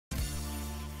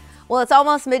Well, it's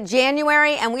almost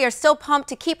mid-January and we are still pumped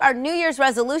to keep our New Year's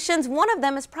resolutions. One of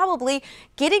them is probably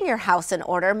getting your house in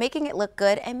order, making it look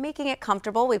good and making it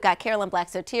comfortable. We've got Carolyn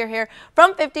Black-Sotier here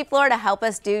from 50 Floor to help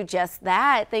us do just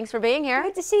that. Thanks for being here.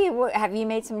 Good to see you. Have you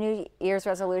made some New Year's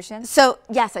resolutions? So,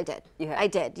 yes, I did. You have? I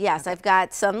did, yes. Okay. I've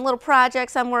got some little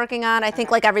projects I'm working on. I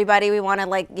think like everybody, we want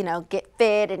to get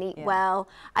fit and eat well.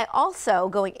 I also,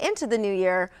 going into the new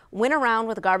year, went around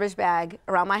with a garbage bag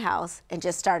around my house and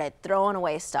just started throwing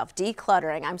away stuff,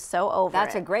 decluttering. I'm so over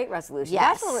That's it. a great resolution.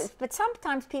 Yes. But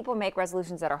sometimes people make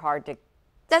resolutions that are hard to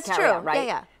That's carry true. out, right?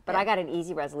 Yeah. But I got an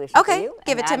easy resolution for you.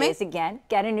 Give it to me. That is, again,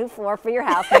 get a new floor for your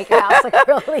house. Make your house look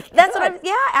really good. That's what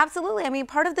yeah, absolutely. I mean,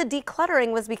 part of the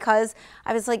decluttering was because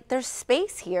I was like, there's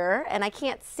space here and I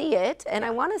can't see it and I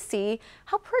want to see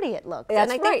how pretty it looks.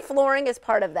 That's and I think flooring is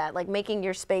part of that, like making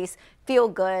your space feel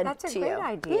good to you. That's a great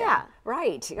idea. Yeah.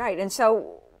 Right. And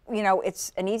so,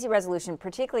 it's an easy resolution,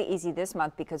 particularly easy this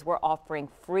month because we're offering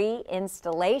free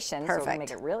installation. Perfect. So we'll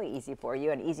make it really easy for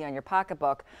you and easy on your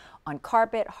pocketbook on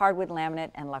carpet, hardwood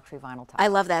laminate, and luxury vinyl tile. I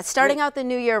love that. Starting out the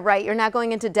new year right. You're not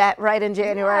going into debt right in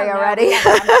January already.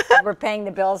 Yeah, we're paying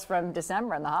the bills from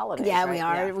December and the holidays. Yeah, right? we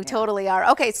are. We totally are.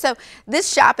 Okay, so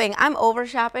this shopping, I'm over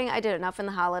shopping. I did enough in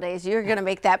the holidays. You're going to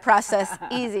make that process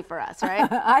easy for us,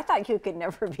 right? I thought you could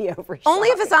never be over shopping. Only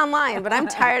if it's online, but I'm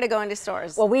tired of going to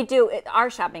stores. Well, we do.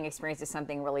 Our shopping experience is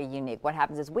something really unique. What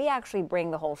happens is we actually bring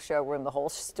the whole showroom, the whole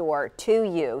store to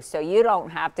you, so you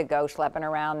don't have to go schlepping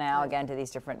around now again to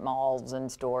these different malls and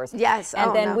stores. Yes.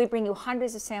 And then we bring you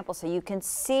hundreds of samples so you can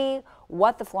see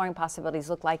what the flooring possibilities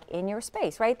look like in your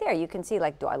space right there. You can see,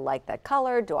 like, do I like that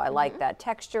color? Do I like that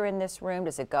texture in this room?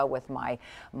 Does it go with my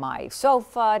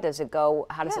sofa? Does it go,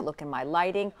 how does it look in my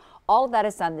lighting? All of that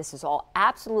is done. This is all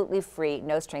absolutely free,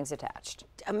 no strings attached.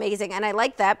 Amazing. And I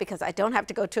like that because I don't have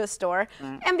to go to a store.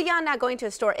 And beyond not going to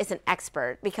a store is an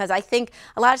expert, because I think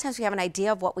a lot of times we have an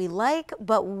idea of what we like,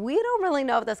 but we don't really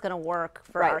know if that's going to work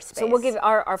for our space. So we'll give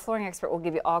our flooring expert will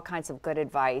give you all kinds of good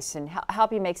advice and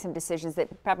help you make some decisions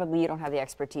that probably you don't have the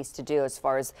expertise to do as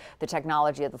far as the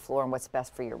technology of the floor and what's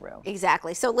best for your room.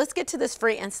 Exactly. So let's get to this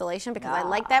free installation because I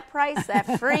like that price,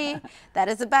 that free, that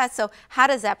is the best. So how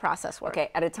does that process work?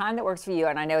 Okay, at a time that works for you,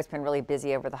 and I know it's been really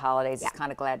busy over the holidays, it's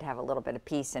kind of glad to have a little bit of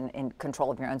peace and in control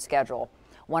of your own schedule.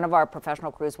 One of our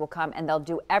professional crews will come and they'll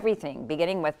do everything,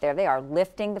 beginning with they are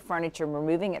lifting the furniture,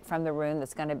 removing it from the room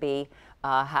that's going to be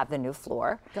have the new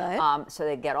floor. Good. So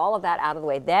they get all of that out of the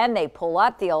way. Then they pull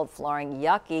up the old flooring,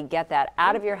 yucky, get that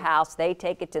out of your house. They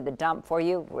take it to the dump for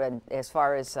you. As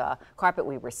far as carpet,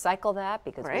 we recycle that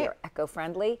because we are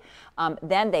eco-friendly.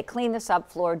 Then they clean the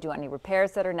subfloor, do any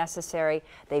repairs that are necessary.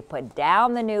 They put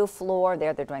down the new floor.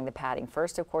 They're doing the padding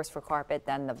first, of course, for carpet,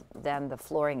 then the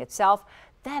flooring itself.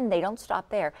 Then they don't stop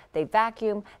there. They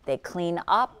vacuum, they clean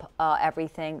up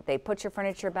everything, they put your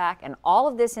furniture back, and all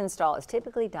of this install is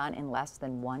typically done in less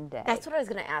than 1 day. That's what I was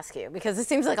going to ask you, because it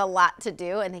seems like a lot to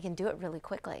do, and they can do it really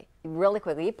quickly. Really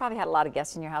quickly. You probably had a lot of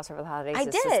guests in your house over the holidays. I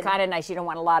did. It's kind of nice. You don't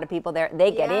want a lot of people there. They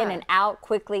get in and out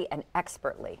quickly and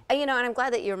expertly. And I'm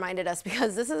glad that you reminded us,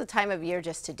 because this is a time of year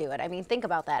just to do it. I mean, think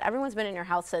about that. Everyone's been in your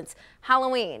house since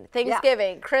Halloween,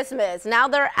 Thanksgiving, Christmas. Now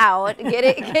they're out.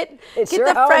 Get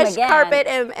the fresh carpet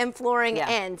and flooring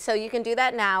in. So you can do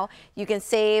that now. You can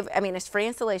save. I mean, it's free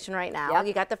installation right now.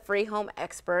 You got the free home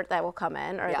expert that will come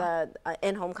in, or the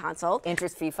in-home consult.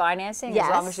 Interest-free financing, as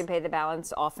long as you pay the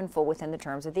balance off in full within the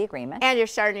terms of the agreement. And you're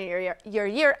starting your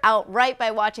year out right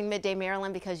by watching Midday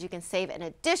Maryland, because you can save an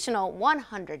additional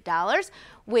 $100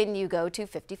 when you go to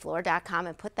 50floor.com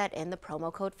and put that in the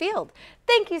promo code field.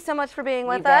 Thank you so much for being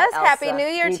with us. Elsa. Happy New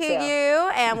Year to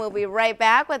you. And we'll be right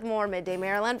back with more Midday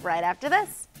Maryland right after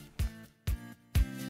this.